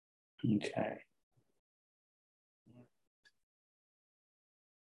Okay.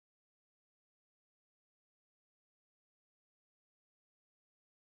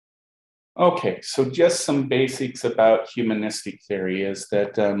 Okay, so just some basics about humanistic theory is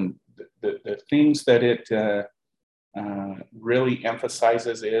that the things that it really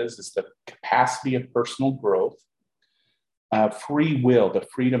emphasizes is the capacity of personal growth, free will, the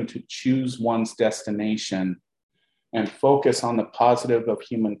freedom to choose one's destination, and focus on the positive of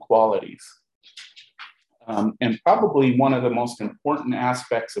human qualities. And probably one of the most important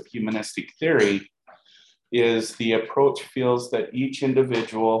aspects of humanistic theory is the approach feels that each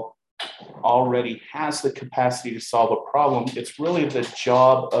individual already has the capacity to solve a problem. It's really the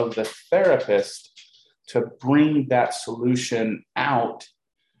job of the therapist to bring that solution out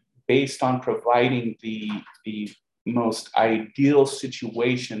based on providing the most ideal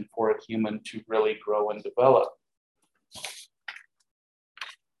situation for a human to really grow and develop.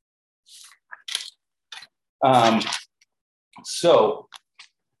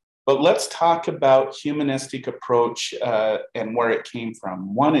 But let's talk about humanistic approach and where it came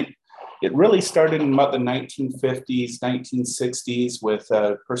from. One, it really started in about the 1950s, 1960s with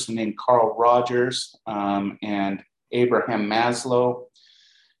a person named Carl Rogers and Abraham Maslow.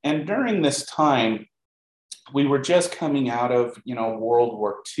 And during this time, we were just coming out of, World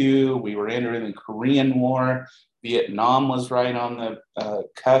War II. We were entering the Korean War. Vietnam was right on the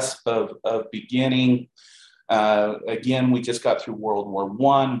cusp of beginning. Again, we just got through World War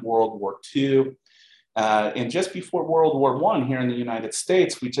I, World War II. And just before World War I here in the United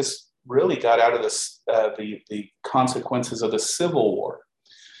States, we just really got out of the consequences of the Civil War.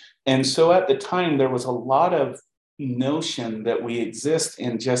 And so at the time, there was a lot of notion that we exist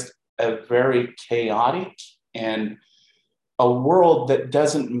in just a very chaotic and a world that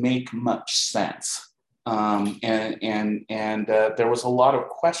doesn't make much sense. And there was a lot of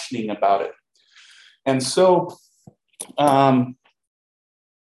questioning about it. And so,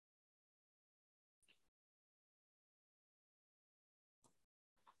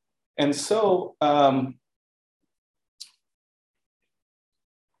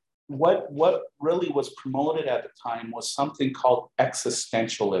 what really was promoted at the time was something called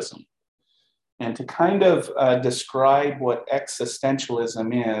existentialism. And to kind of describe what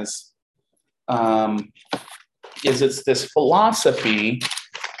existentialism is it's this philosophy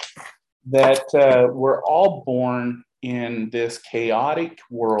that we're all born in this chaotic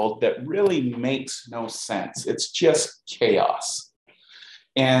world that really makes no sense. It's just chaos.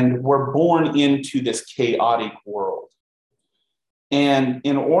 And we're born into this chaotic world. And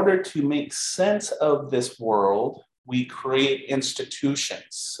in order to make sense of this world, we create institutions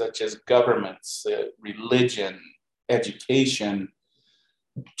such as governments, religion, education,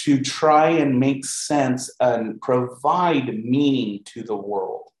 to try and make sense and provide meaning to the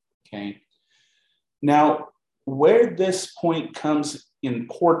world. Okay. Now, where this point comes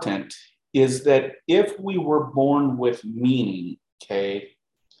important is that if we were born with meaning, okay,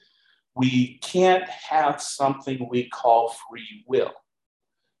 we can't have something we call free will.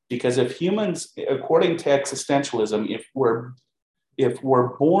 Because if humans, according to existentialism, if we're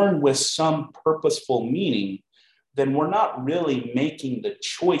born with some purposeful meaning, then we're not really making the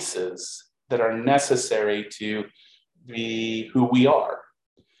choices that are necessary to be who we are.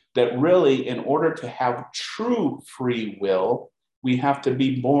 That really, in order to have true free will, we have to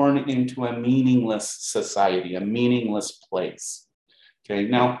be born into a meaningless society, a meaningless place. Okay,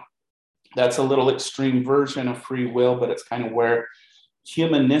 now that's a little extreme version of free will, but it's kind of where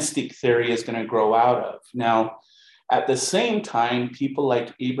humanistic theory is going to grow out of. Now, at the same time, people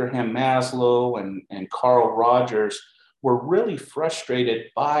like Abraham Maslow and Carl Rogers were really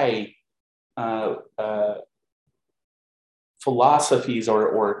frustrated by philosophies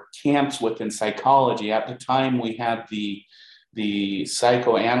or camps within psychology. At the time, we had the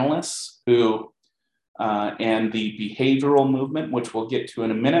psychoanalysts who and the behavioral movement, which we'll get to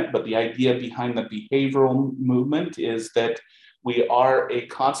in a minute. But the idea behind the behavioral movement is that we are a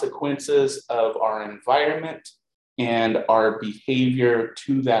consequences of our environment and our behavior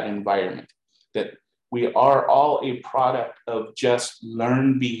to that environment. That we are all a product of just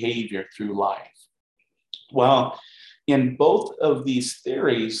learned behavior through life. Well, in both of these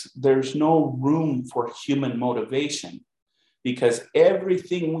theories, there's no room for human motivation because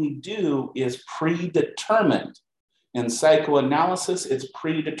everything we do is predetermined. In psychoanalysis, it's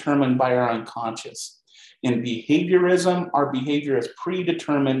predetermined by our unconscious. In behaviorism, our behavior is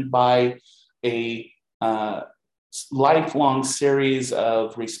predetermined by a lifelong series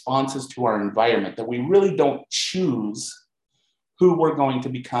of responses to our environment that we really don't choose who we're going to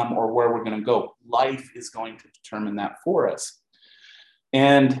become or where we're going to go. Life is going to determine that for us.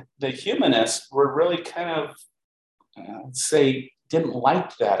 And the humanists were really kind of, didn't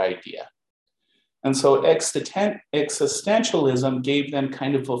like that idea. And so existentialism gave them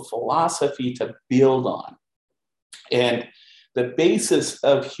kind of a philosophy to build on. And the basis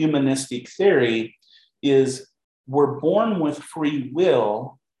of humanistic theory is we're born with free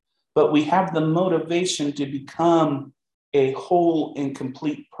will, but we have the motivation to become a whole and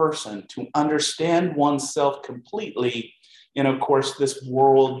complete person, to understand oneself completely in, of course, this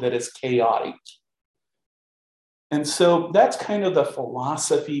world that is chaotic. And so that's kind of the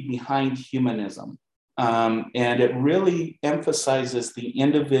philosophy behind humanism. And it really emphasizes the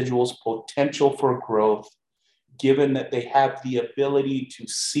individual's potential for growth, given that they have the ability to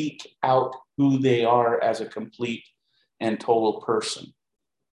seek out who they are as a complete and total person.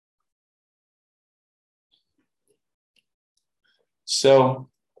 So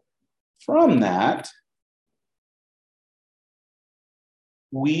from that,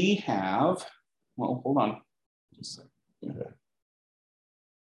 we have, well, hold on. Just a second.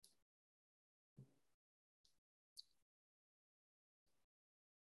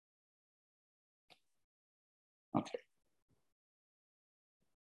 Okay.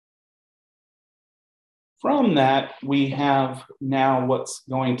 From that, we have now what's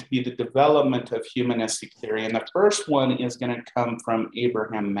going to be the development of humanistic theory. And the first one is going to come from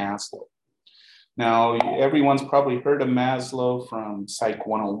Abraham Maslow. Now, everyone's probably heard of Maslow from Psych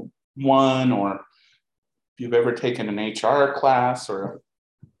 101, or if you've ever taken an HR class or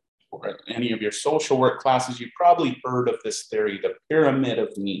any of your social work classes, you've probably heard of this theory, the pyramid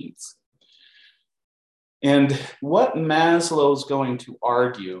of needs. And what Maslow's going to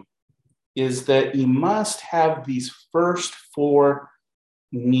argue is that you must have these first four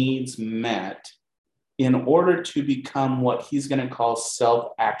needs met in order to become what he's going to call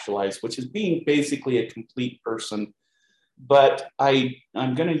self-actualized, which is being basically a complete person. But I'm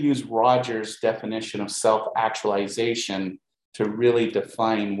going to use Rogers' definition of self-actualization to really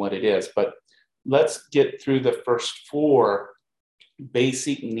define what it is. But let's get through the first four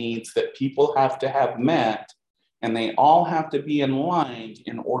basic needs that people have to have met, and they all have to be in line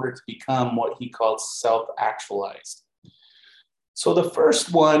in order to become what he calls self-actualized. So the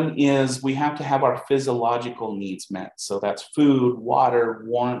first one is we have to have our physiological needs met. So that's food, water,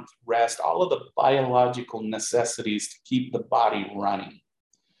 warmth, rest, all of the biological necessities to keep the body running.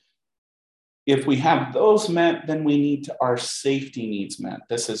 If we have those met, then we need our safety needs met.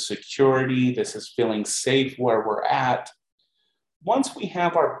 This is security. This is feeling safe where we're at. Once we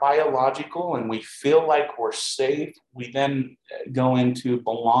have our biological and we feel like we're safe, we then go into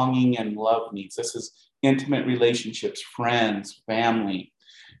belonging and love needs. This is intimate relationships, friends, family,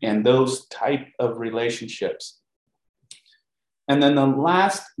 and those type of relationships. And then the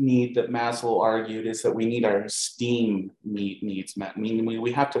last need that Maslow argued is that we need our esteem needs met, meaning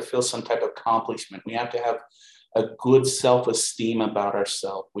we have to feel some type of accomplishment. We have to have a good self-esteem about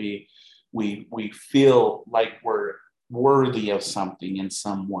ourselves. We feel like we're worthy of something in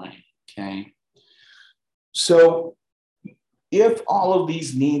some way, okay? So if all of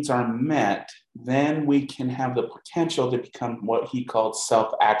these needs are met, then we can have the potential to become what he called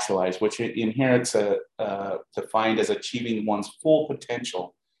self-actualized, which in here it's defined as achieving one's full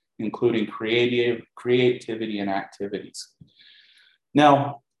potential, including creativity and activities.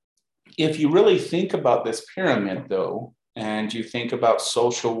 Now, if you really think about this pyramid though, and you think about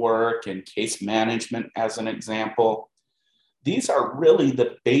social work and case management as an example, these are really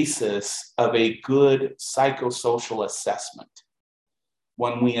the basis of a good psychosocial assessment.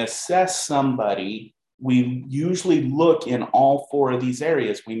 When we assess somebody, we usually look in all four of these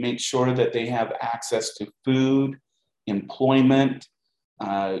areas. We make sure that they have access to food, employment,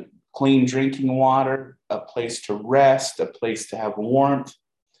 clean drinking water, a place to rest, a place to have warmth.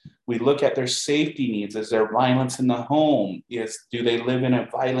 We look at their safety needs. Is there violence in the home? Do they live in a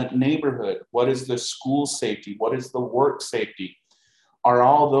violent neighborhood? What is the school safety? What is the work safety? Are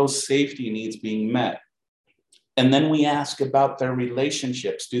all those safety needs being met? And then we ask about their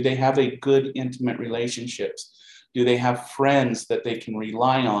relationships. Do they have a good, intimate relationships? Do they have friends that they can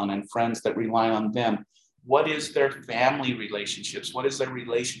rely on and friends that rely on them? What is their family relationships? What is their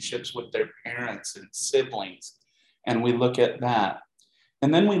relationships with their parents and siblings? And we look at that.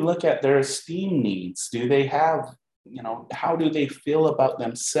 And then we look at their esteem needs. Do they have, how do they feel about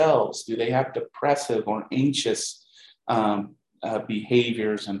themselves? Do they have depressive or anxious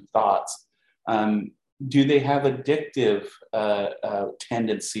behaviors and thoughts? Do they have addictive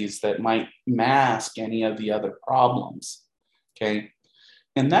tendencies that might mask any of the other problems? Okay.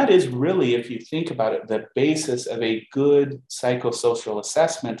 And that is really, if you think about it, the basis of a good psychosocial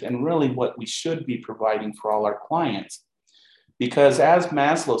assessment and really what we should be providing for all our clients. Because as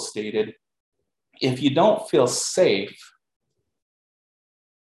Maslow stated, if you don't feel safe,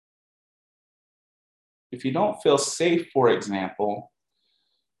 for example,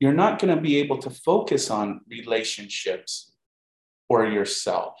 you're not going to be able to focus on relationships or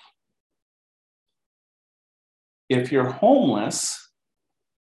yourself. If you're homeless,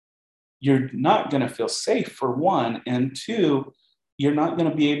 you're not going to feel safe, for one, and two, you're not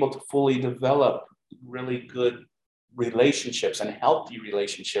going to be able to fully develop really good relationships and healthy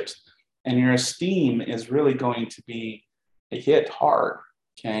relationships, and your esteem is really going to be hit hard,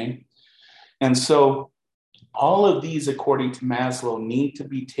 okay? And so all of these, according to Maslow, need to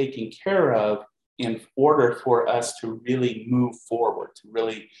be taken care of in order for us to really move forward, to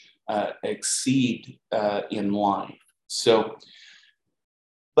really exceed in life. So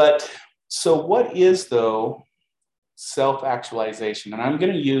what is, though, self-actualization? And I'm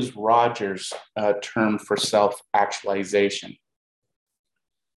going to use Rogers' term for self-actualization.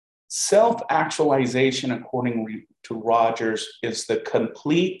 Self-actualization, according to Rogers, is the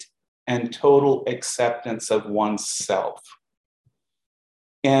complete and total acceptance of oneself.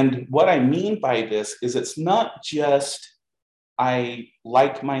 And what I mean by this is it's not just I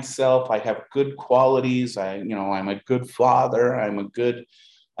like myself, I have good qualities, I'm a good father, I'm a good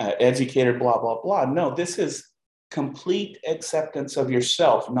educator, blah, blah, blah. No, this is complete acceptance of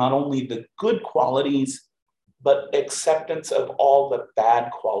yourself, not only the good qualities, but acceptance of all the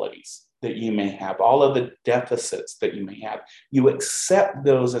bad qualities that you may have, all of the deficits that you may have. You accept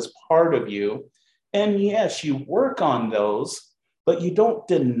those as part of you. And yes, you work on those, but you don't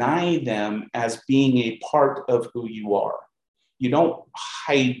deny them as being a part of who you are. You don't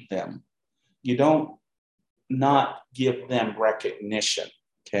hide them. You don't not give them recognition,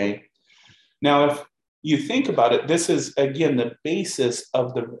 okay? Now, if you think about it, this is, again, the basis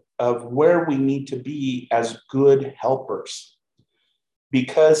of where we need to be as good helpers.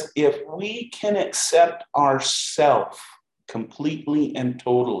 Because if we can accept ourselves completely and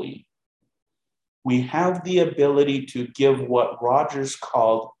totally, we have the ability to give what Rogers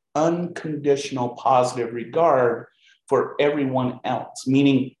called unconditional positive regard for everyone else.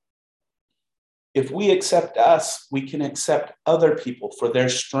 Meaning, if we accept us, we can accept other people for their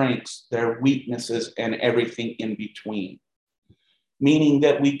strengths, their weaknesses, and everything in between. Meaning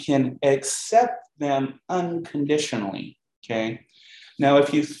that we can accept them unconditionally, okay? Now,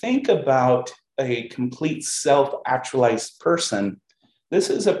 if you think about a complete self-actualized person, this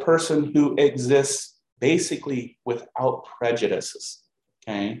is a person who exists basically without prejudices,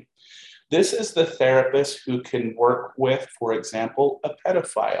 okay? This is the therapist who can work with, for example, a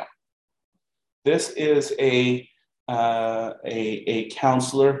pedophile. This is a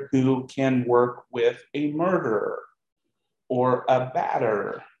counselor who can work with a murderer or a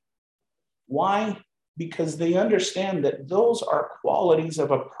batterer. Why? Because they understand that those are qualities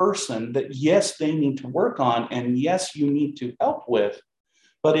of a person that, yes, they need to work on, and yes, you need to help with,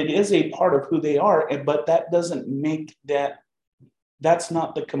 but it is a part of who they are. But that doesn't make that's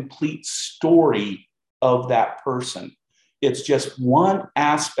not the complete story of that person. It's just one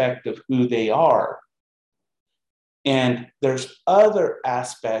aspect of who they are. And there's other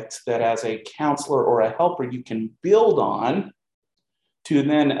aspects that as a counselor or a helper you can build on to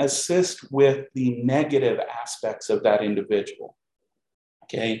then assist with the negative aspects of that individual,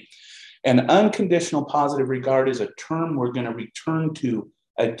 okay? And unconditional positive regard is a term we're going to return to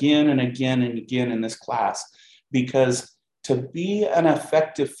again and again and again in this class, because to be an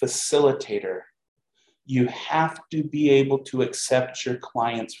effective facilitator, you have to be able to accept your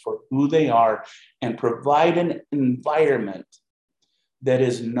clients for who they are and provide an environment that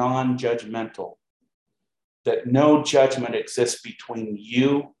is non-judgmental, that no judgment exists between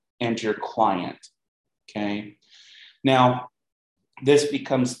you and your client, okay? Now, this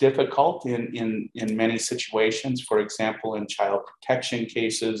becomes difficult in many situations, for example, in child protection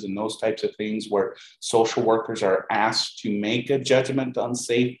cases and those types of things where social workers are asked to make a judgment on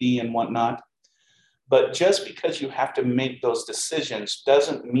safety and whatnot. But just because you have to make those decisions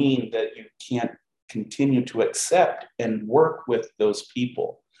doesn't mean that you can't continue to accept and work with those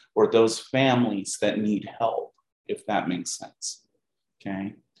people or those families that need help, if that makes sense,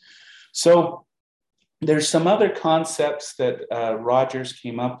 okay? So there's some other concepts that Rogers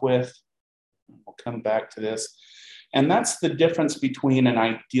came up with. We'll come back to this. And that's the difference between an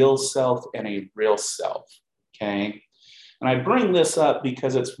ideal self and a real self, okay? And I bring this up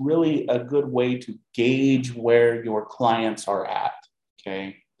because it's really a good way to gauge where your clients are at,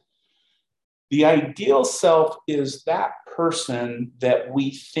 okay? The ideal self is that person that we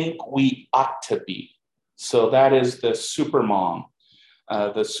think we ought to be. So that is the super mom,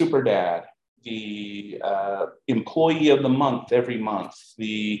 the super dad, employee of the month every month,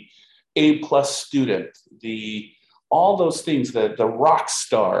 the A+ student, all those things, the rock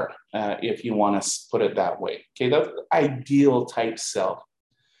star, if you want to put it that way. Okay, that's the ideal type self.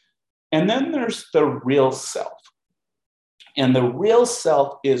 And then there's the real self. And the real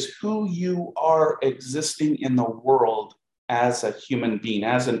self is who you are existing in the world as a human being,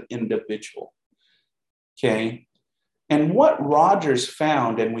 as an individual. Okay. And what Rogers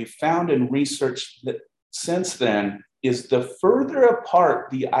found, and we found in research that since then, is the further apart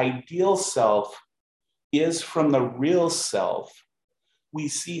the ideal self is from the real self, we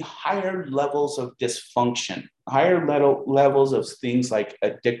see higher levels of dysfunction, higher levels of things like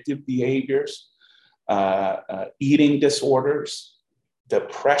addictive behaviors, eating disorders,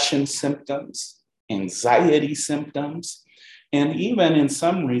 depression symptoms, anxiety symptoms, and even in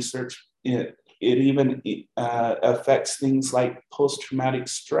some research, it even affects things like post-traumatic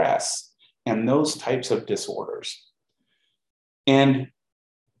stress and those types of disorders. And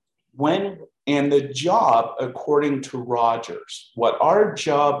the job, according to Rogers, what our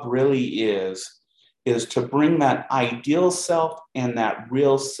job really is to bring that ideal self and that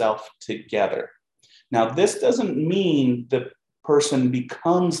real self together. Now, this doesn't mean the person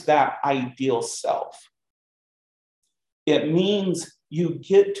becomes that ideal self. It means you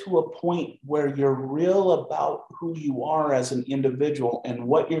get to a point where you're real about who you are as an individual and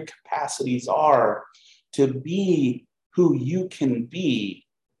what your capacities are to be who you can be.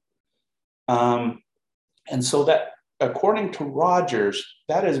 And so that, according to Rogers,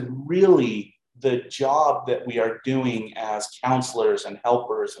 that is really the job that we are doing as counselors and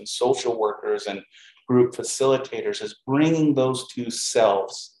helpers and social workers and group facilitators, is bringing those two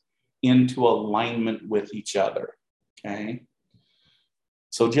selves into alignment with each other. Okay.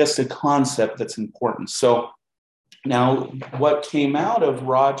 So just a concept that's important. So now what came out of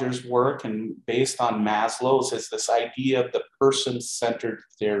Rogers' work and based on Maslow's is this idea of the person-centered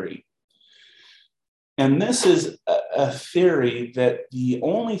theory. And this is a theory that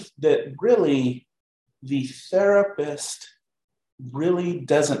really the therapist really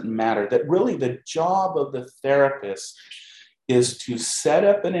doesn't matter, that really the job of the therapist is to set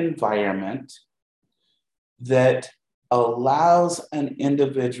up an environment that allows an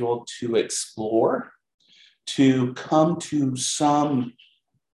individual to explore, to come to some,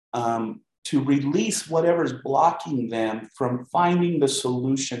 to release whatever's blocking them from finding the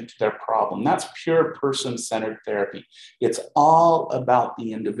solution to their problem. That's pure person-centered therapy. It's all about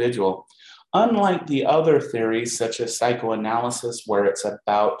the individual. Unlike the other theories, such as psychoanalysis, where it's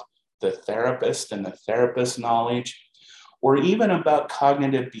about the therapist and the therapist's knowledge, or even about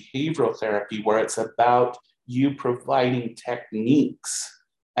cognitive behavioral therapy, where it's about you providing techniques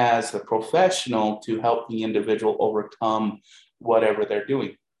as a professional to help the individual overcome whatever they're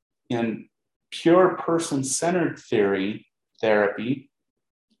doing. In pure person-centered therapy,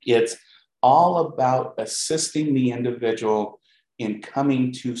 it's all about assisting the individual in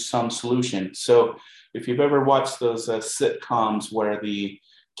coming to some solution. So if you've ever watched those sitcoms where the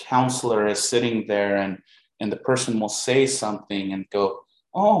counselor is sitting there and the person will say something and go,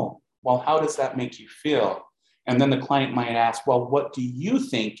 oh, well, how does that make you feel? And then the client might ask, well, what do you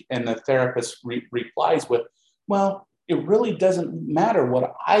think? And the therapist replies with, well, it really doesn't matter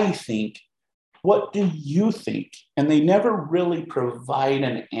what I think. What do you think? And they never really provide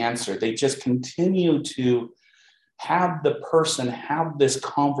an answer. They just continue to have the person have this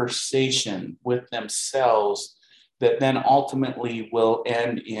conversation with themselves that then ultimately will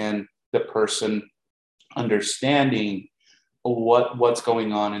end in the person understanding what's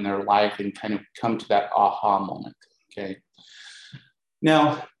going on in their life and kind of come to that aha moment. Okay.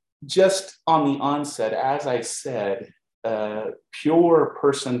 Now, just on the onset, as I said, pure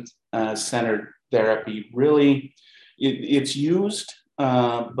person-centered therapy really, it's used,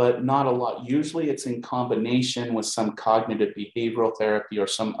 but not a lot. Usually it's in combination with some cognitive behavioral therapy or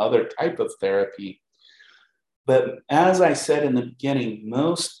some other type of therapy. But as I said in the beginning,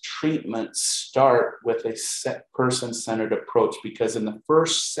 most treatments start with a set person-centered approach, because in the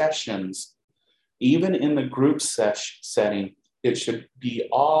first sessions, even in the group setting, it should be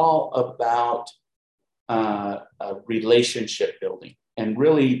all about relationship building and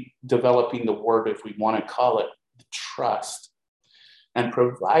really developing the word, if we want to call it, trust, and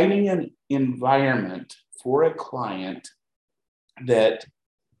providing an environment for a client that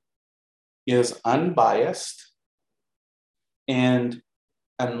is unbiased, and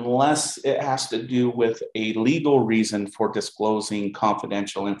unless it has to do with a legal reason for disclosing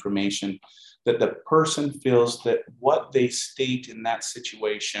confidential information, that the person feels that what they state in that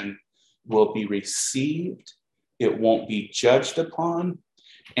situation will be received, it won't be judged upon,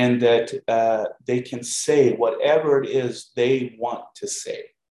 and that they can say whatever it is they want to say,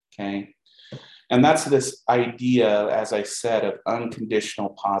 okay? And that's this idea, as I said, of unconditional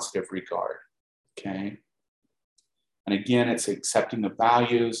positive regard, okay? And again, it's accepting the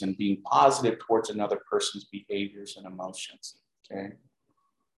values and being positive towards another person's behaviors and emotions, okay?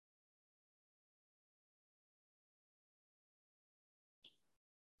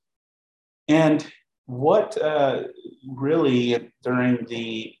 And what really during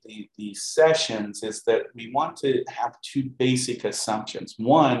the sessions is that we want to have two basic assumptions.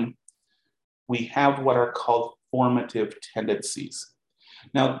 One, we have what are called formative tendencies.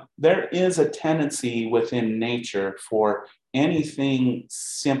 Now, there is a tendency within nature for anything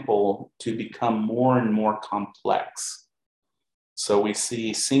simple to become more and more complex. So we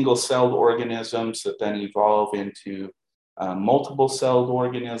see single-celled organisms that then evolve into multiple-celled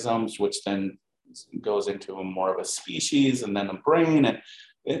organisms, which then goes into a more of a species and then a brain.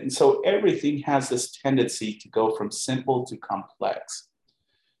 And so everything has this tendency to go from simple to complex.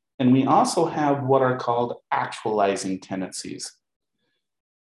 And we also have what are called actualizing tendencies.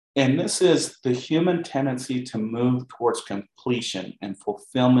 And this is the human tendency to move towards completion and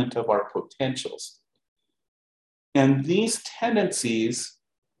fulfillment of our potentials. And these tendencies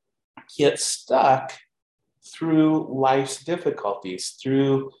get stuck through life's difficulties,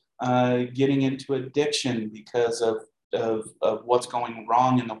 through getting into addiction because of what's going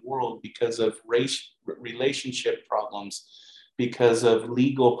wrong in the world, because of relationship problems, because of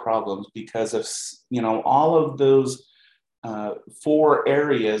legal problems, because of, you know, all of those four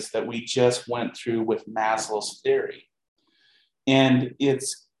areas that we just went through with Maslow's theory. And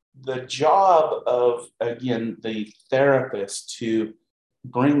it's the job of, again, the therapist to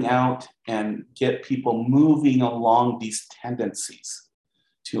bring out and get people moving along these tendencies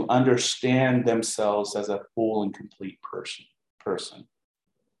to understand themselves as a full and complete person.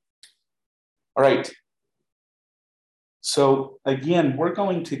 All right. So again, we're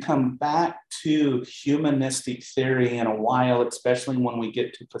going to come back to humanistic theory in a while, especially when we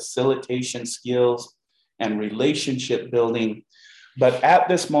get to facilitation skills and relationship building. But at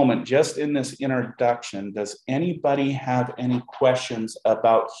this moment, just in this introduction, does anybody have any questions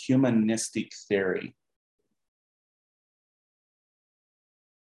about humanistic theory?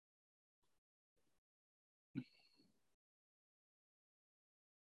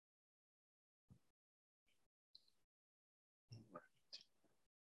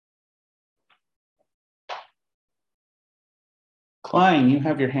 Klein, you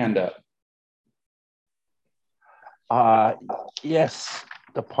have your hand up. Yes,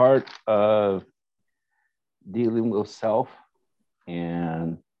 the part of dealing with self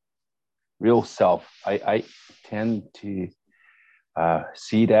and real self. I tend to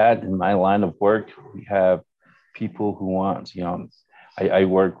see that in my line of work. We have people who want, you know, I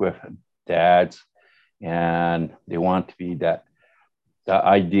work with dads and they want to be that the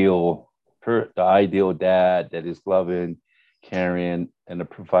ideal dad that is loving, caring, and a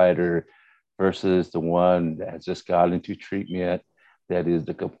provider versus the one that has just got into treatment that is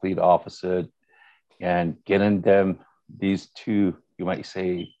the complete opposite. And getting them, these two, you might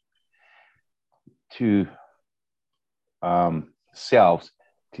say, two selves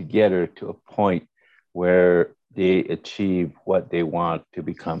together to a point where they achieve what they want to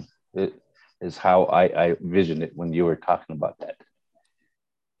become. It is how I vision it when you were talking about that.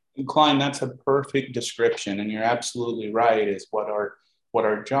 Klein, that's a perfect description, and you're absolutely right. Is what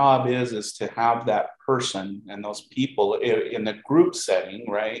our job is to have that person and those people in the group setting,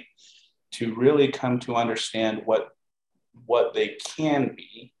 right, to really come to understand what they can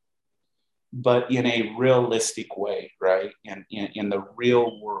be, but in a realistic way, right, in the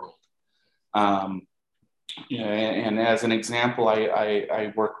real world. And as an example,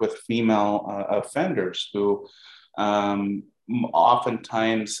 I work with female offenders who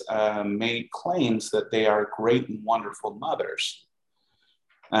oftentimes made claims that they are great and wonderful mothers.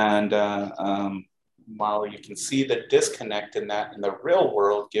 And while you can see the disconnect in that in the real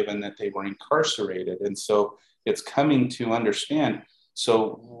world, given that they were incarcerated. And so it's coming to understand,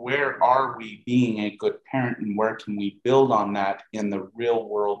 so where are we being a good parent, and where can we build on that in the real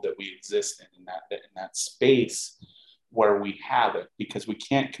world that we exist in that space where we have it? Because we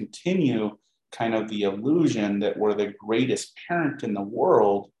can't continue kind of the illusion that we're the greatest parent in the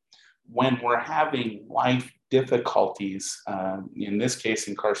world when we're having life difficulties, in this case,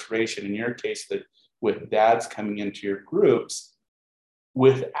 incarceration, in your case, that with dads coming into your groups,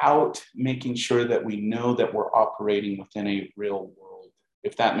 without making sure that we know that we're operating within a real world,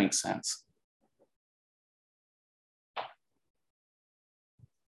 if that makes sense.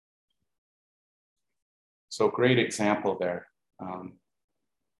 So great example there.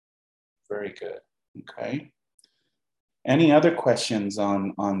 Very good. Okay. Any other questions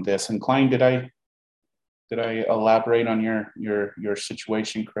on this? And Klein, did I elaborate on your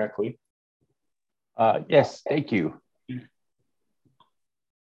situation correctly? Yes, thank you.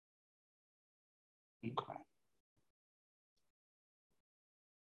 Okay.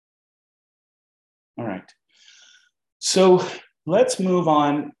 All right. So let's move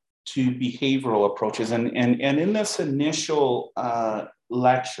on to behavioral approaches. And in this initial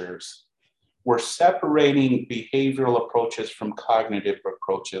lectures, we're separating behavioral approaches from cognitive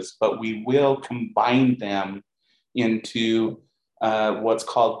approaches, but we will combine them into what's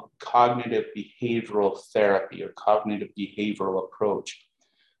called cognitive behavioral therapy or cognitive behavioral approach.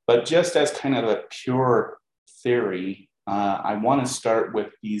 But just as kind of a pure theory, I want to start with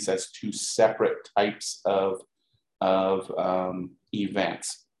these as two separate types of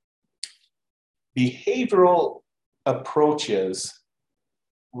events. Behavioral approaches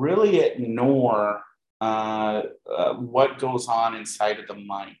really ignore what goes on inside of the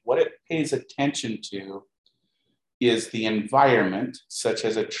mind. What it pays attention to is the environment, such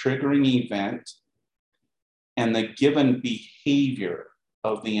as a triggering event, and the given behavior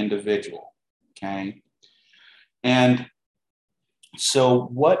of the individual, okay? And so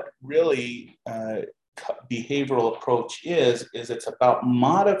what really behavioral approach is it's about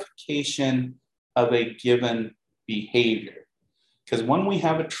modification of a given behavior. Because when we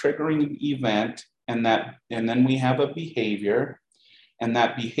have a triggering event and then we have a behavior, and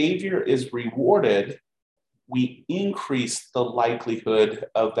that behavior is rewarded, we increase the likelihood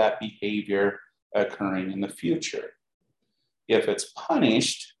of that behavior occurring in the future. If it's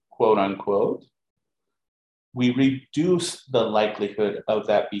punished, quote unquote, we reduce the likelihood of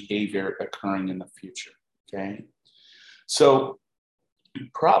that behavior occurring in the future, okay? So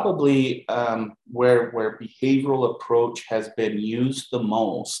probably where behavioral approach has been used the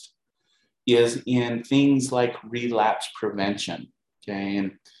most is in things like relapse prevention, okay?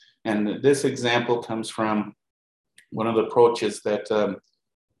 And this example comes from one of the approaches that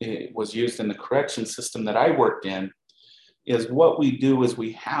it was used in the correction system that I worked in. Is what we do is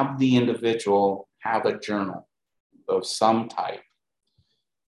we have the individual have a journal of some type.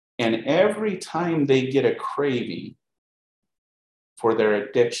 And every time they get a craving for their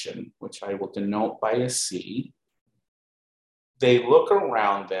addiction, which I will denote by a C, they look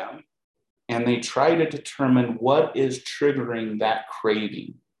around them and they try to determine what is triggering that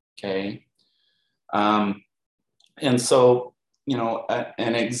craving, okay? And so, you know,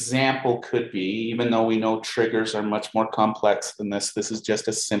 an example could be, even though we know triggers are much more complex than this is just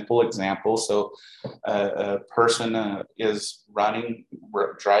a simple example. So a person is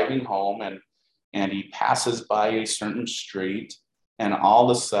driving home and he passes by a certain street and all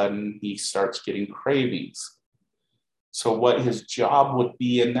of a sudden he starts getting cravings. So what his job would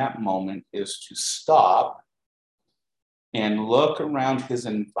be in that moment is to stop and look around his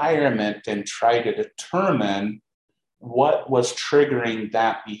environment and try to determine what was triggering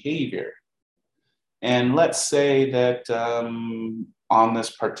that behavior. And let's say that on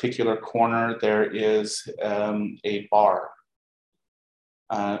this particular corner, there is a bar.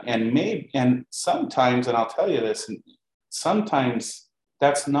 And sometimes, and I'll tell you this, sometimes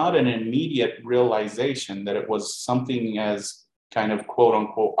that's not an immediate realization that it was something as kind of quote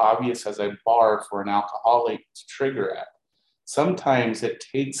unquote obvious as a bar for an alcoholic to trigger at. Sometimes it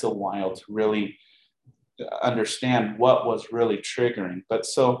takes a while to really understand what was really triggering. But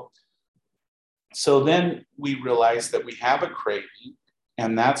so then we realize that we have a craving,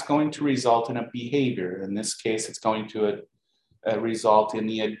 and that's going to result in a behavior. In this case, it's going to result in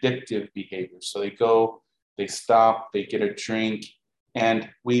the addictive behavior. So they stop, they get a drink, and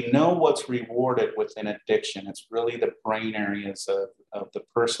we know what's rewarded within addiction. It's really the brain areas of the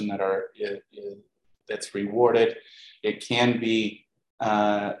person that's rewarded. It can be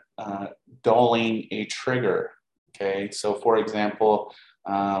dulling a trigger. Okay, so for example,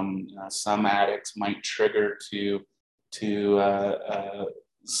 some addicts might trigger to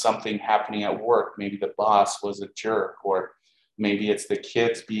something happening at work. Maybe the boss was a jerk, or maybe it's the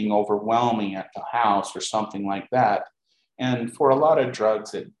kids being overwhelming at the house, or something like that. And for a lot of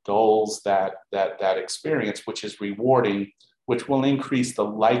drugs, it dulls that experience, which is rewarding, which will increase the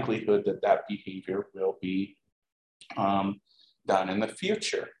likelihood that that behavior will be done in the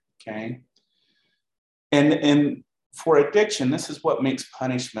future. Okay, and for addiction, this is what makes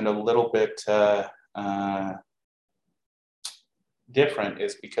punishment a little bit different,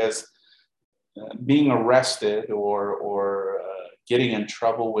 is because being arrested or getting in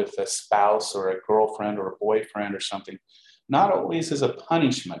trouble with a spouse or a girlfriend or a boyfriend or something, not always is a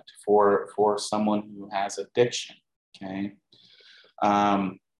punishment for someone who has addiction. Okay.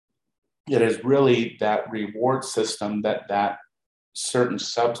 it is really that reward system that that certain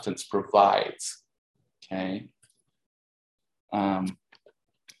substance provides, okay?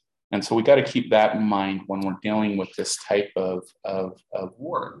 And so we got to keep that in mind when we're dealing with this type of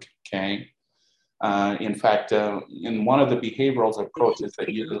work, okay? In fact, in one of the behavioral approaches that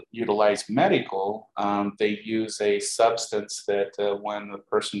utilize medical, they use a substance that when the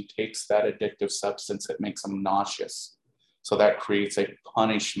person takes that addictive substance, it makes them nauseous. So that creates a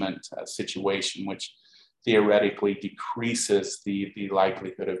punishment situation, which theoretically decreases the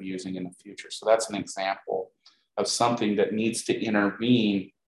likelihood of using in the future. So that's an example of something that needs to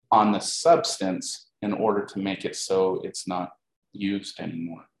intervene on the substance in order to make it so it's not used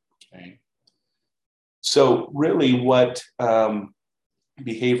anymore, okay? So really what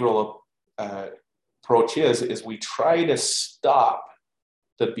behavioral approach is we try to stop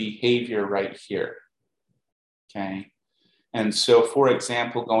the behavior right here, okay? And so, for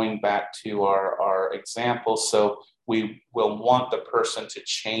example, going back to our example, so we will want the person to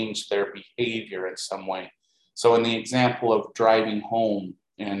change their behavior in some way. So in the example of driving home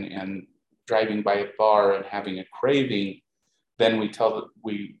and driving by a bar and having a craving, then we tell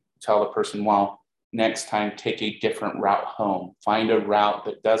the person, well, next time take a different route home. Find a route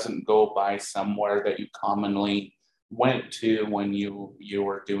that doesn't go by somewhere that you commonly went to when you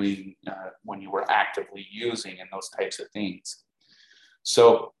were doing, when you were actively using, and those types of things.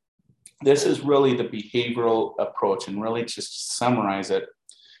 So this is really the behavioral approach, and really just to summarize it,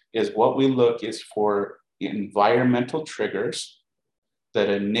 is what we look is for environmental triggers that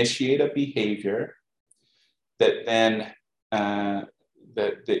initiate a behavior that then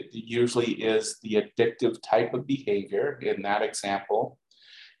that usually is the addictive type of behavior in that example.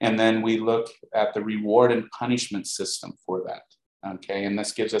 And then we look at the reward and punishment system for that, okay? And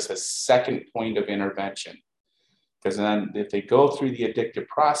this gives us a second point of intervention. Because then if they go through the addictive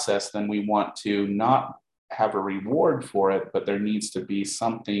process, then we want to not have a reward for it, but there needs to be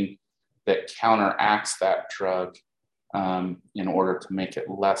something that counteracts that drug in order to make it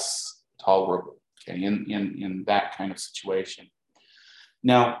less tolerable, okay, in that kind of situation.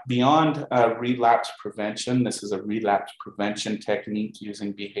 Now, beyond relapse prevention, this is a relapse prevention technique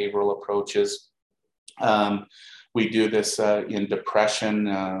using behavioral approaches. We do this in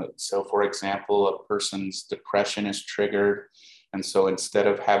depression. So for example, a person's depression is triggered. And so instead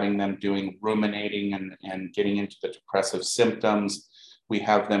of having them doing ruminating and getting into the depressive symptoms, we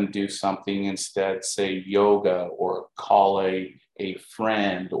have them do something instead, say yoga, or call a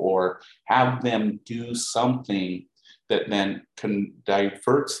friend, or have them do something that then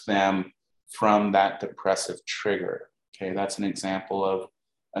diverts them from that depressive trigger. Okay, that's an example of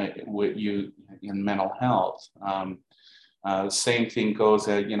what you in mental health. Same thing goes,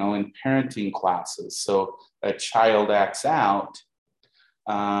 in parenting classes. So a child acts out,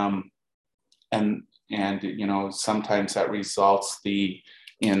 and sometimes that results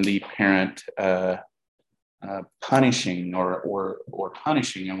in the parent punishing or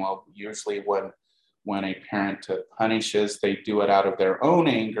punishing. And well, usually when a parent punishes, they do it out of their own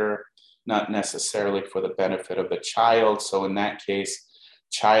anger, not necessarily for the benefit of the child. So in that case,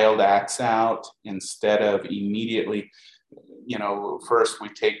 child acts out. Instead of immediately, first we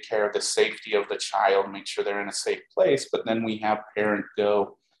take care of the safety of the child, make sure they're in a safe place, but then we have parent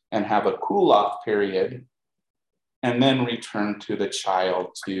go and have a cool off period and then return to the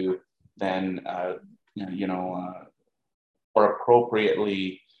child to then, or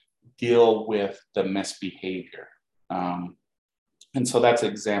appropriately deal with the misbehavior. And so that's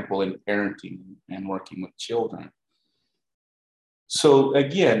an example in parenting and working with children. So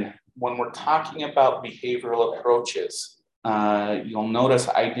again, when we're talking about behavioral approaches, you'll notice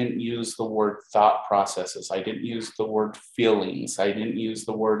I didn't use the word thought processes. I didn't use the word feelings. I didn't use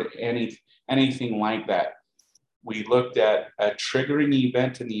the word anything like that. We looked at a triggering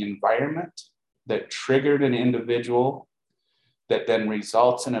event in the environment that triggered an individual, that then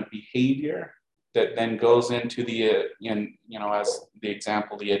results in a behavior that then goes into as the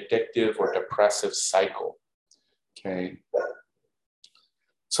example, the addictive or depressive cycle, okay?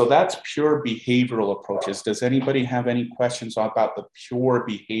 So that's pure behavioral approaches. Does anybody have any questions about the pure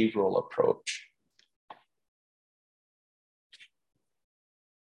behavioral approach?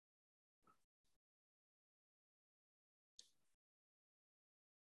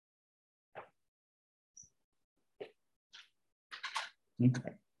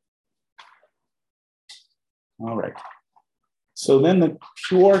 Okay. All right. So then the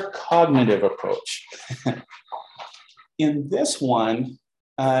pure cognitive approach. In this one,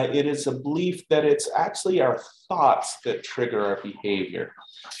 it is a belief that it's actually our thoughts that trigger our behavior.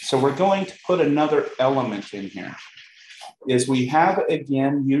 So we're going to put another element in here. is we have,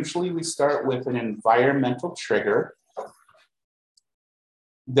 again, usually we start with an environmental trigger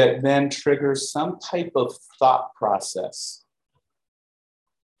that then triggers some type of thought process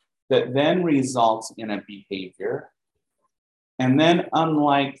that then results in a behavior. And then,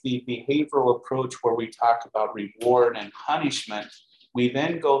 unlike the behavioral approach where we talk about reward and punishment, we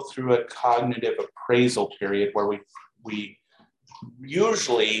then go through a cognitive appraisal period where we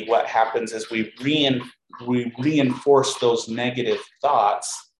usually what happens is we reinforce those negative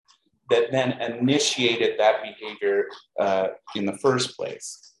thoughts that then initiated that behavior in the first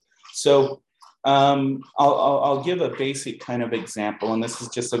place. So I'll give a basic kind of example, and this is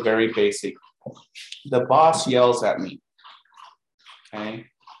just a very basic. The boss yells at me. Okay,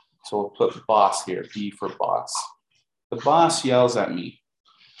 so we'll put boss here, B for boss. The boss yells at me.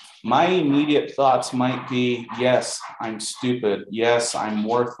 My immediate thoughts might be, yes, I'm stupid. Yes, I'm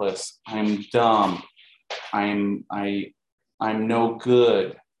worthless. I'm dumb. I'm no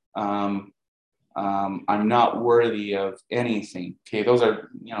good. I'm not worthy of anything. Okay, those are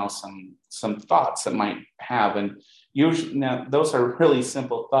some thoughts that might have, and usually now those are really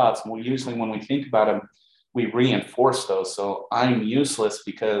simple thoughts. And usually when we think about them, we reinforce those. So I'm useless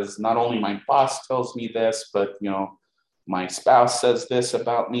because not only my boss tells me this, but my spouse says this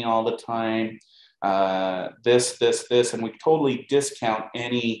about me all the time. This, and we totally discount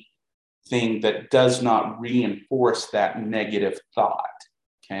anything that does not reinforce that negative thought.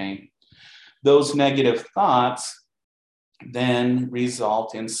 Okay, those negative thoughts then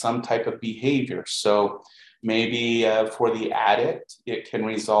result in some type of behavior. So maybe for the addict, it can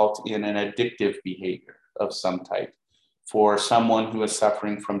result in an addictive behavior of some type. For someone who is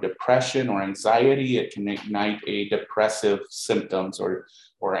suffering from depression or anxiety, it can ignite a depressive symptoms or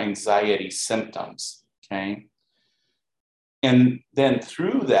anxiety symptoms, okay? And then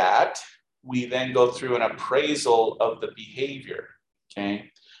through that, we then go through an appraisal of the behavior, okay?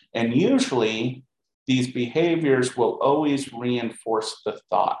 And usually these behaviors will always reinforce the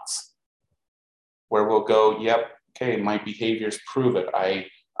thoughts, where we'll go, yep, okay, my behaviors prove it. I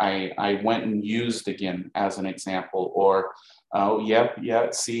went and used again as an example, or oh, yep,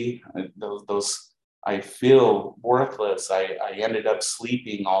 yeah, see, those I feel worthless. I ended up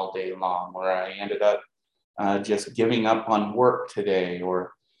sleeping all day long, or I ended up just giving up on work today,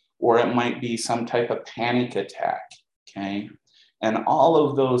 or it might be some type of panic attack, okay? And all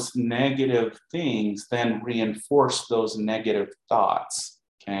of those negative things then reinforce those negative thoughts,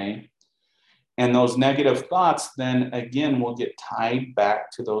 okay? And those negative thoughts then again will get tied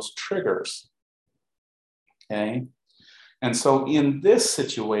back to those triggers, okay? And so in this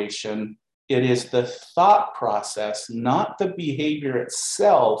situation, it is the thought process, not the behavior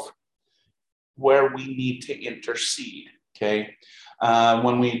itself, where we need to intercede, okay?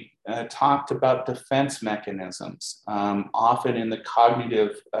 When we talked about defense mechanisms, often in the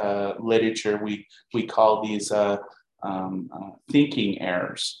cognitive literature, we call these thinking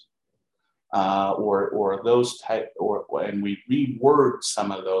errors. Or those type, and we reword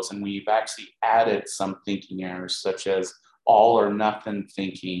some of those, and we've actually added some thinking errors, such as all or nothing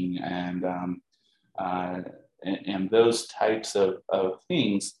thinking, and those types of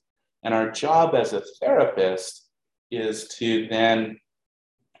things. And our job as a therapist is to then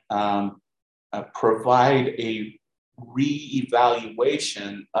provide a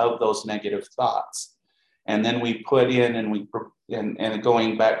re-evaluation of those negative thoughts. And then we put in, and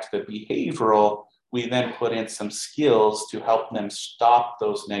going back to the behavioral, we then put in some skills to help them stop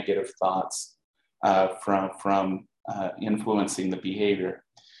those negative thoughts from influencing the behavior.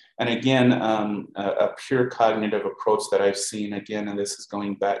 And again, a pure cognitive approach that I've seen, again, and this is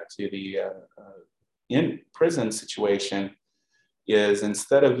going back to the in prison situation, is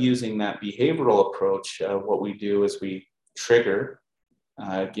instead of using that behavioral approach, what we do is we trigger,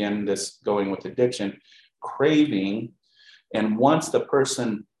 again, this going with addiction, craving. And once the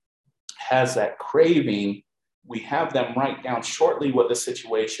person has that craving, we have them write down shortly what the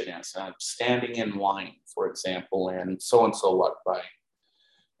situation is. Standing in line, for example, and so walked by.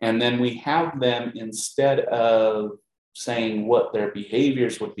 And then we have them, instead of saying what their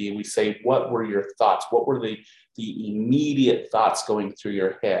behaviors would be, we say, what were your thoughts? What were the immediate thoughts going through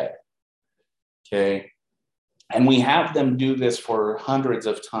your head? Okay. And we have them do this for hundreds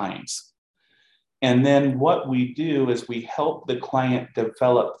of times. And then what we do is we help the client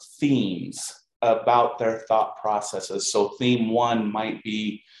develop themes about their thought processes. So theme one might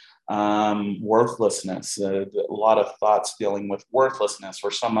be worthlessness, a lot of thoughts dealing with worthlessness or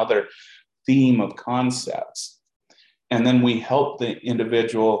some other theme of concepts. And then we help the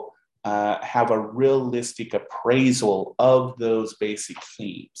individual have a realistic appraisal of those basic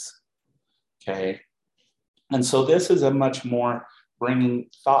themes, okay? And so this is a much more bringing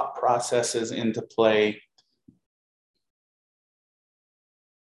thought processes into play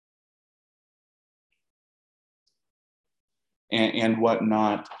and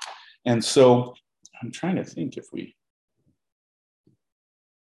whatnot. And so I'm trying to think if we,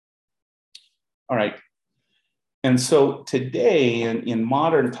 all right. And so today in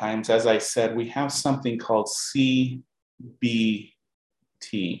modern times, as I said, we have something called CBT,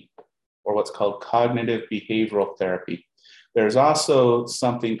 or what's called cognitive behavioral therapy. There's also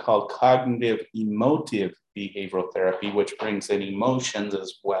something called cognitive emotive behavioral therapy, which brings in emotions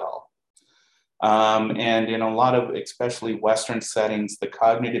as well. And in a lot of, especially Western settings, the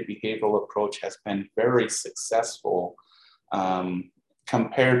cognitive behavioral approach has been very successful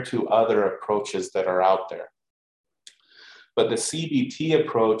compared to other approaches that are out there. But the CBT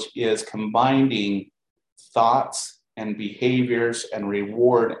approach is combining thoughts and behaviors and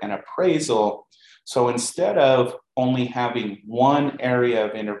reward and appraisal. So instead of only having one area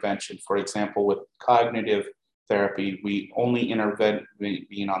of intervention, for example, with cognitive therapy, we only intervene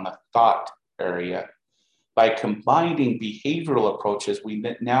on the thought area. By combining behavioral approaches, we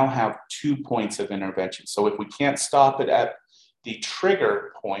now have 2 points of intervention. So if we can't stop it at the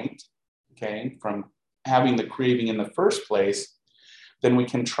trigger point, okay, from having the craving in the first place, then we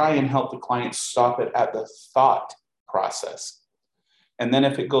can try and help the client stop it at the thought process. And then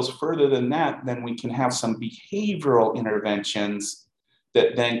if it goes further than that, then we can have some behavioral interventions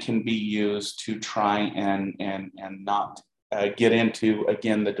that then can be used to try and not get into,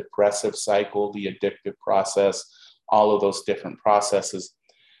 again, the depressive cycle, the addictive process, all of those different processes.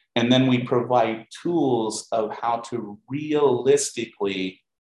 And then we provide tools of how to realistically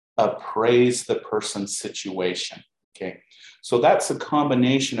appraise the person's situation, okay? So that's a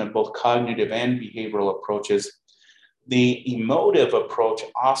combination of both cognitive and behavioral approaches. The emotive approach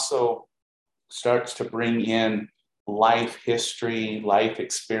also starts to bring in life history, life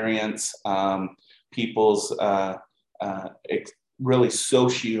experience, people's really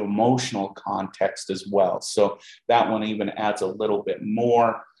socio-emotional context as well. So that one even adds a little bit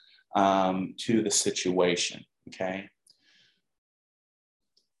more to the situation, okay?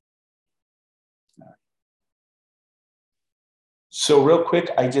 So real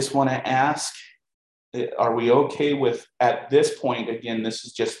quick, I just want to ask, are we okay with, at this point, again, this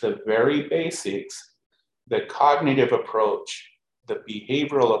is just the very basics, the cognitive approach, the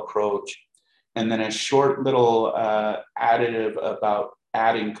behavioral approach, and then a short little additive about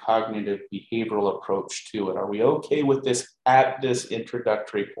adding cognitive behavioral approach to it. Are we okay with this at this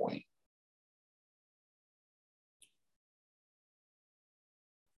introductory point?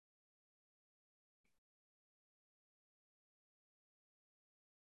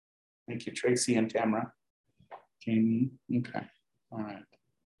 Thank you, Tracy and Tamara. Jamie, okay, all right.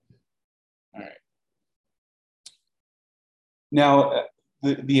 All right. Now,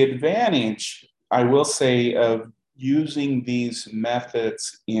 the advantage, I will say, of using these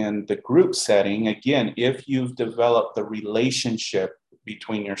methods in the group setting, again, if you've developed the relationship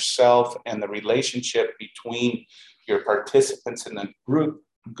between yourself and the relationship between your participants in the group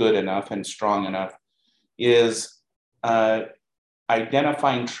good enough and strong enough, is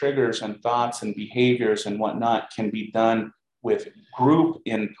identifying triggers and thoughts and behaviors and whatnot can be done with group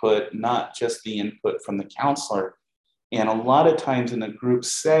input, not just the input from the counselor. And a lot of times in the group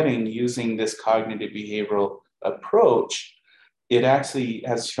setting, using this cognitive behavioral approach, it actually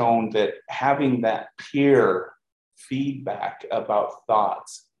has shown that having that peer feedback about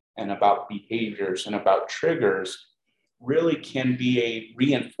thoughts and about behaviors and about triggers really can be a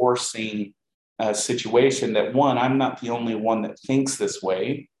reinforcing situation that, one, I'm not the only one that thinks this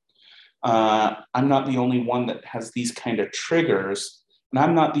way. I'm not the only one that has these kind of triggers. And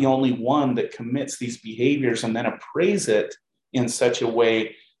I'm not the only one that commits these behaviors and then appraise it in such a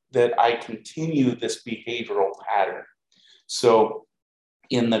way that I continue this behavioral pattern. So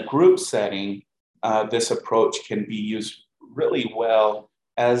in the group setting, this approach can be used really well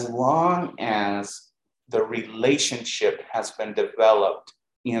as long as the relationship has been developed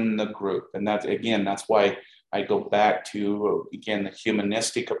in the group. And that's, again, that's why I go back to, again, the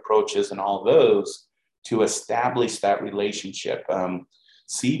humanistic approaches and all those to establish that relationship.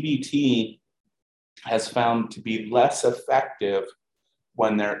 CBT has found to be less effective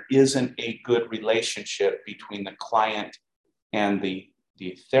when there isn't a good relationship between the client and the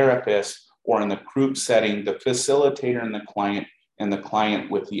therapist, or in the group setting, the facilitator and the client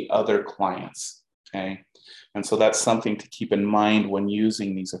with the other clients, okay? And so that's something to keep in mind when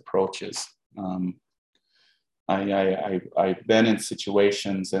using these approaches. I've been in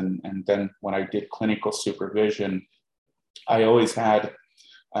situations, and then when I did clinical supervision, I always had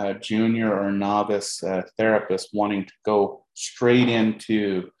junior or novice therapist wanting to go straight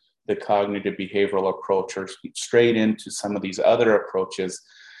into the cognitive behavioral approach or straight into some of these other approaches.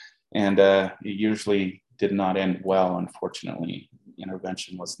 And it usually did not end well, unfortunately.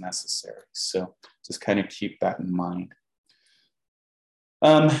 Intervention was necessary. So just kind of keep that in mind.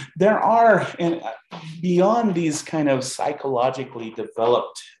 There are, and beyond these kind of psychologically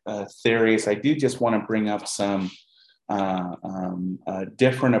developed theories, I do just want to bring up some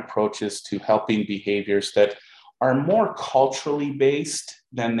different approaches to helping behaviors that are more culturally based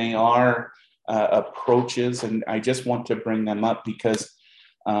than they are approaches. And I just want to bring them up because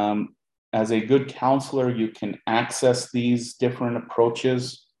as a good counselor, you can access these different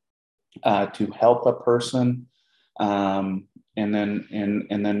approaches to help a person. And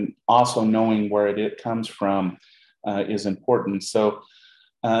then also knowing where it comes from is important. So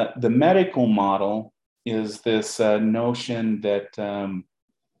the medical model is this notion that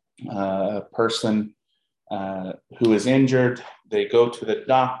a person who is injured, they go to the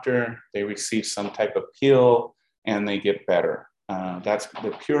doctor, they receive some type of pill, and they get better. That's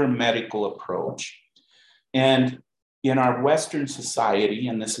the pure medical approach. And in our Western society,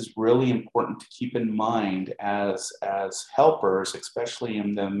 and this is really important to keep in mind as helpers, especially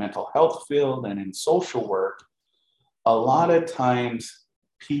in the mental health field and in social work, a lot of times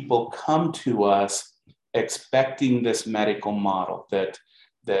people come to us expecting this medical model that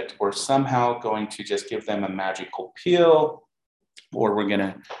we're somehow going to just give them a magical pill, or we're going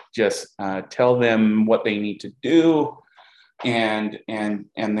to just tell them what they need to do, and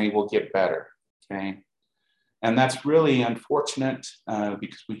they will get better. Okay. And that's really unfortunate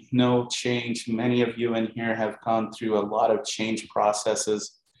because we know change. Many of you in here have gone through a lot of change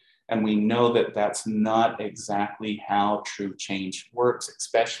processes, and we know that that's not exactly how true change works,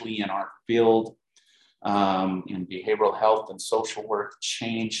 especially in our field. In behavioral health and social work,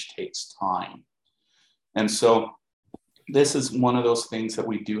 change takes time. And so this is one of those things that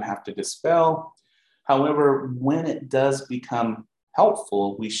we do have to dispel. However, when it does become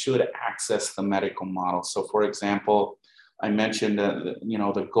helpful, we should access the medical model. So for example, I mentioned,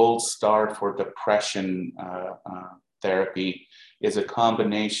 the gold star for depression therapy is a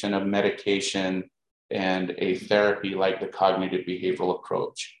combination of medication and a therapy like the cognitive behavioral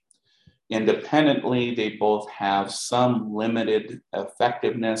approach. Independently, they both have some limited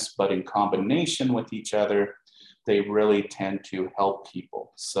effectiveness, but in combination with each other, they really tend to help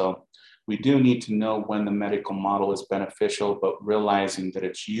people. So we do need to know when the medical model is beneficial, but realizing that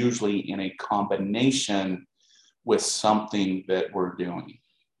it's usually in a combination with something that we're doing.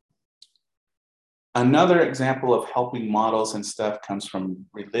 Another example of helping models and stuff comes from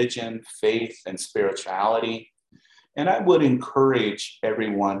religion, faith, and spirituality. And I would encourage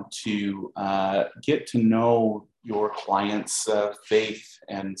everyone to get to know your clients' faith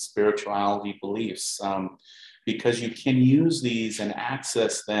and spirituality beliefs, because you can use these and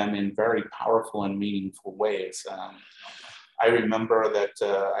access them in very powerful and meaningful ways. I remember that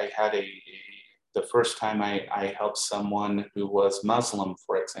I had the first time I helped someone who was Muslim,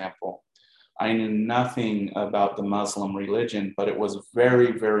 for example. I knew nothing about the Muslim religion, but it was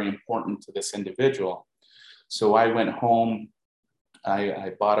very, very important to this individual. So I went home,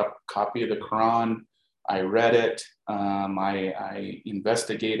 I bought a copy of the Quran, I read it, I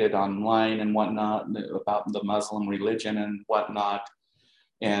investigated online and whatnot about the Muslim religion and whatnot.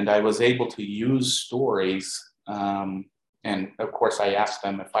 And I was able to use stories. And of course, I asked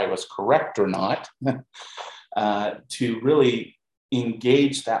them if I was correct or not, to really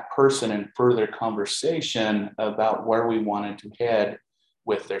engage that person in further conversation about where we wanted to head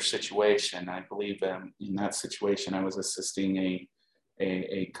with their situation. I believe in that situation, I was assisting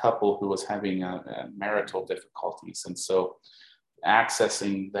a couple who was having marital difficulties. And so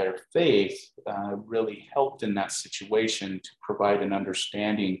accessing their faith really helped in that situation to provide an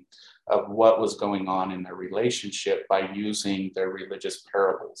understanding of what was going on in their relationship by using their religious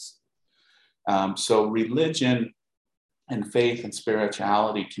parables. So religion and faith and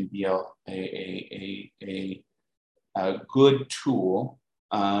spirituality can be a good tool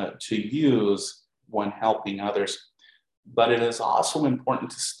to use when helping others. But it is also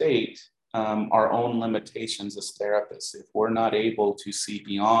important to state our own limitations as therapists. If we're not able to see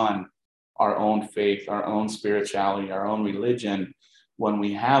beyond our own faith, our own spirituality, our own religion, when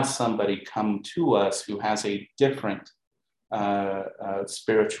we have somebody come to us who has a different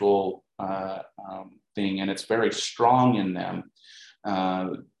spiritual thing, and it's very strong in them,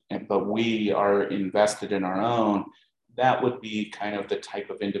 but we are invested in our own, that would be kind of the type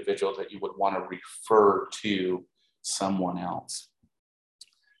of individual that you would want to refer to someone else.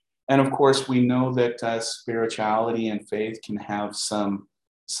 And of course, we know that spirituality and faith can have some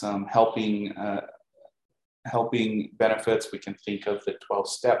some helping benefits. We can think of the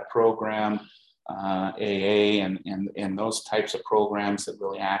 12-step program, AA, and those types of programs that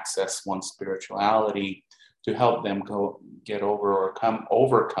really access one's spirituality to help them get over or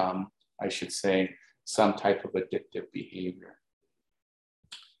overcome, I should say, some type of addictive behavior.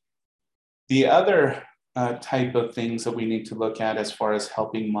 The other type of things that we need to look at as far as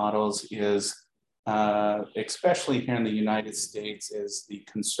helping models is, especially here in the United States, is the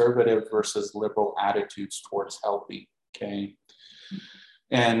conservative versus liberal attitudes towards helping, okay?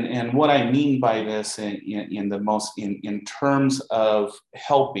 And what I mean by this in terms of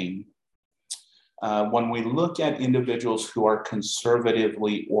helping, when we look at individuals who are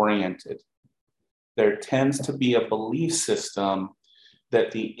conservatively oriented, there tends to be a belief system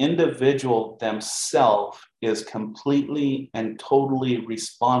that the individual themselves is completely and totally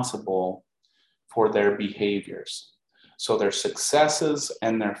responsible for their behaviors. So their successes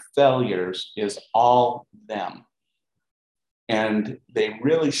and their failures is all them. And they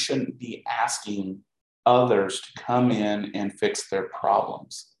really shouldn't be asking others to come in and fix their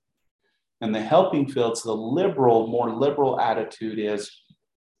problems. In the helping fields, the more liberal attitude is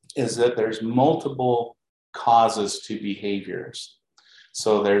that there's multiple causes to behaviors.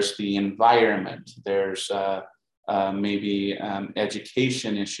 So there's the environment, there's maybe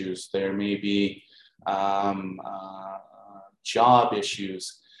education issues, there may be job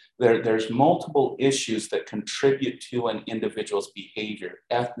issues. There's multiple issues that contribute to an individual's behavior.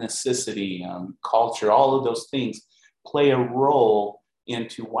 Ethnicity, culture, all of those things play a role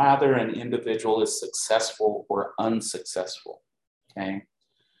into whether an individual is successful or unsuccessful, okay?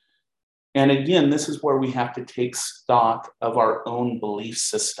 And again, this is where we have to take stock of our own belief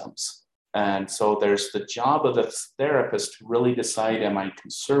systems. And so there's the job of the therapist to really decide, am I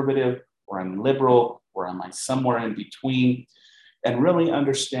conservative or I'm liberal or am I somewhere in between? And really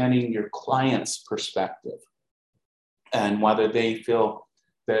understanding your client's perspective and whether they feel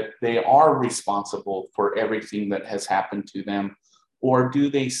that they are responsible for everything that has happened to them, or do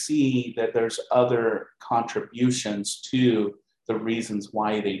they see that there's other contributions to the reasons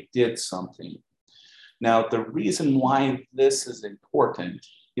why they did something. Now, the reason why this is important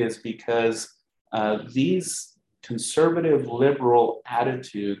is because these conservative liberal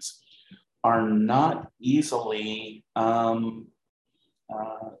attitudes are not easily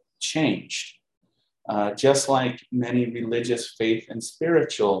changed. Just like many religious faith and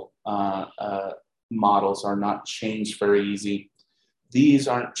spiritual models are not changed very easy, these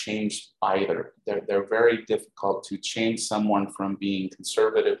aren't changed either. They're very difficult to change someone from being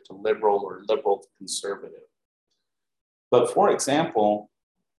conservative to liberal or liberal to conservative. But for example,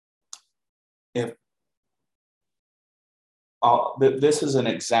 if this is an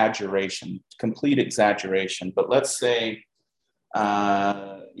exaggeration, complete exaggeration, but let's say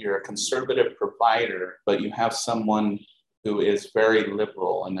you're a conservative provider, but you have someone who is very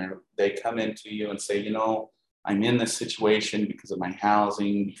liberal, and they come into you and say, you know, I'm in this situation because of my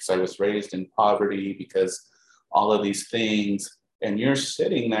housing, because I was raised in poverty, because all of these things. And you're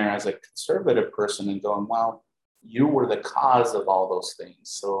sitting there as a conservative person and going, well, you were the cause of all those things.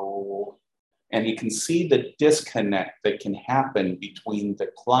 So, and you can see the disconnect that can happen between the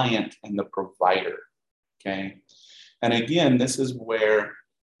client and the provider, okay? And again, this is where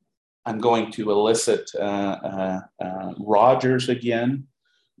I'm going to elicit Rogers again,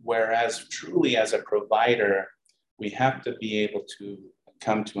 whereas truly as a provider, we have to be able to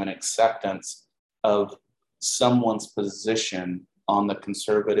come to an acceptance of someone's position on the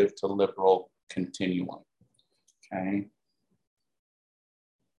conservative to liberal continuum, okay?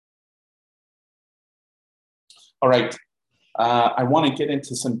 All right, I want to get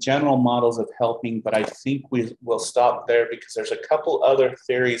into some general models of helping, but I think we will stop there because there's a couple other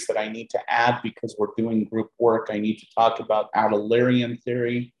theories that I need to add because we're doing group work. I need to talk about Adlerian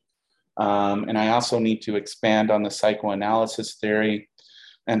theory, and I also need to expand on the psychoanalysis theory.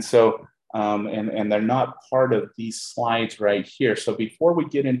 And so, and they're not part of these slides right here. So before we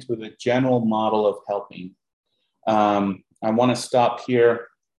get into the general model of helping, I want to stop here.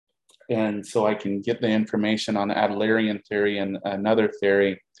 And so I can get the information on Adlerian theory and another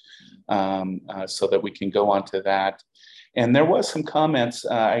theory so that we can go on to that. And there was some comments.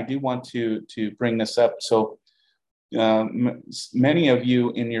 I do want to bring this up. So many of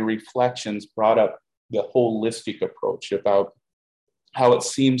you in your reflections brought up the holistic approach about how it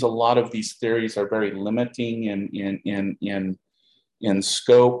seems a lot of these theories are very limiting in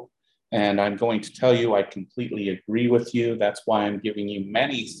scope. And I'm going to tell you, I completely agree with you. That's why I'm giving you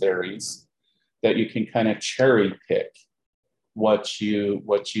many theories that you can kind of cherry pick what you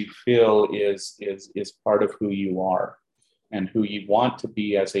feel is part of who you are. and who you want to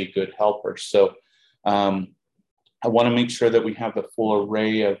be as a good helper. So I want to make sure that we have the full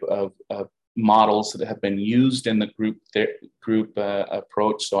array of models that have been used in the group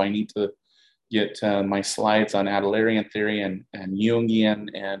approach. So I need to get my slides on Adlerian theory and Jungian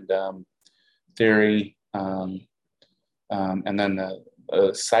and theory, and then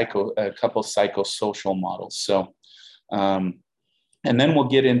a couple psychosocial models. So, and then we'll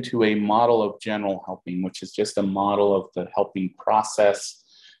get into a model of general helping, which is just a model of the helping process.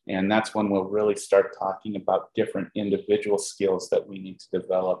 And that's when we'll really start talking about different individual skills that we need to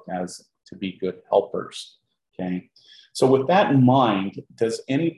develop as to be good helpers. Okay. So with that in mind, does any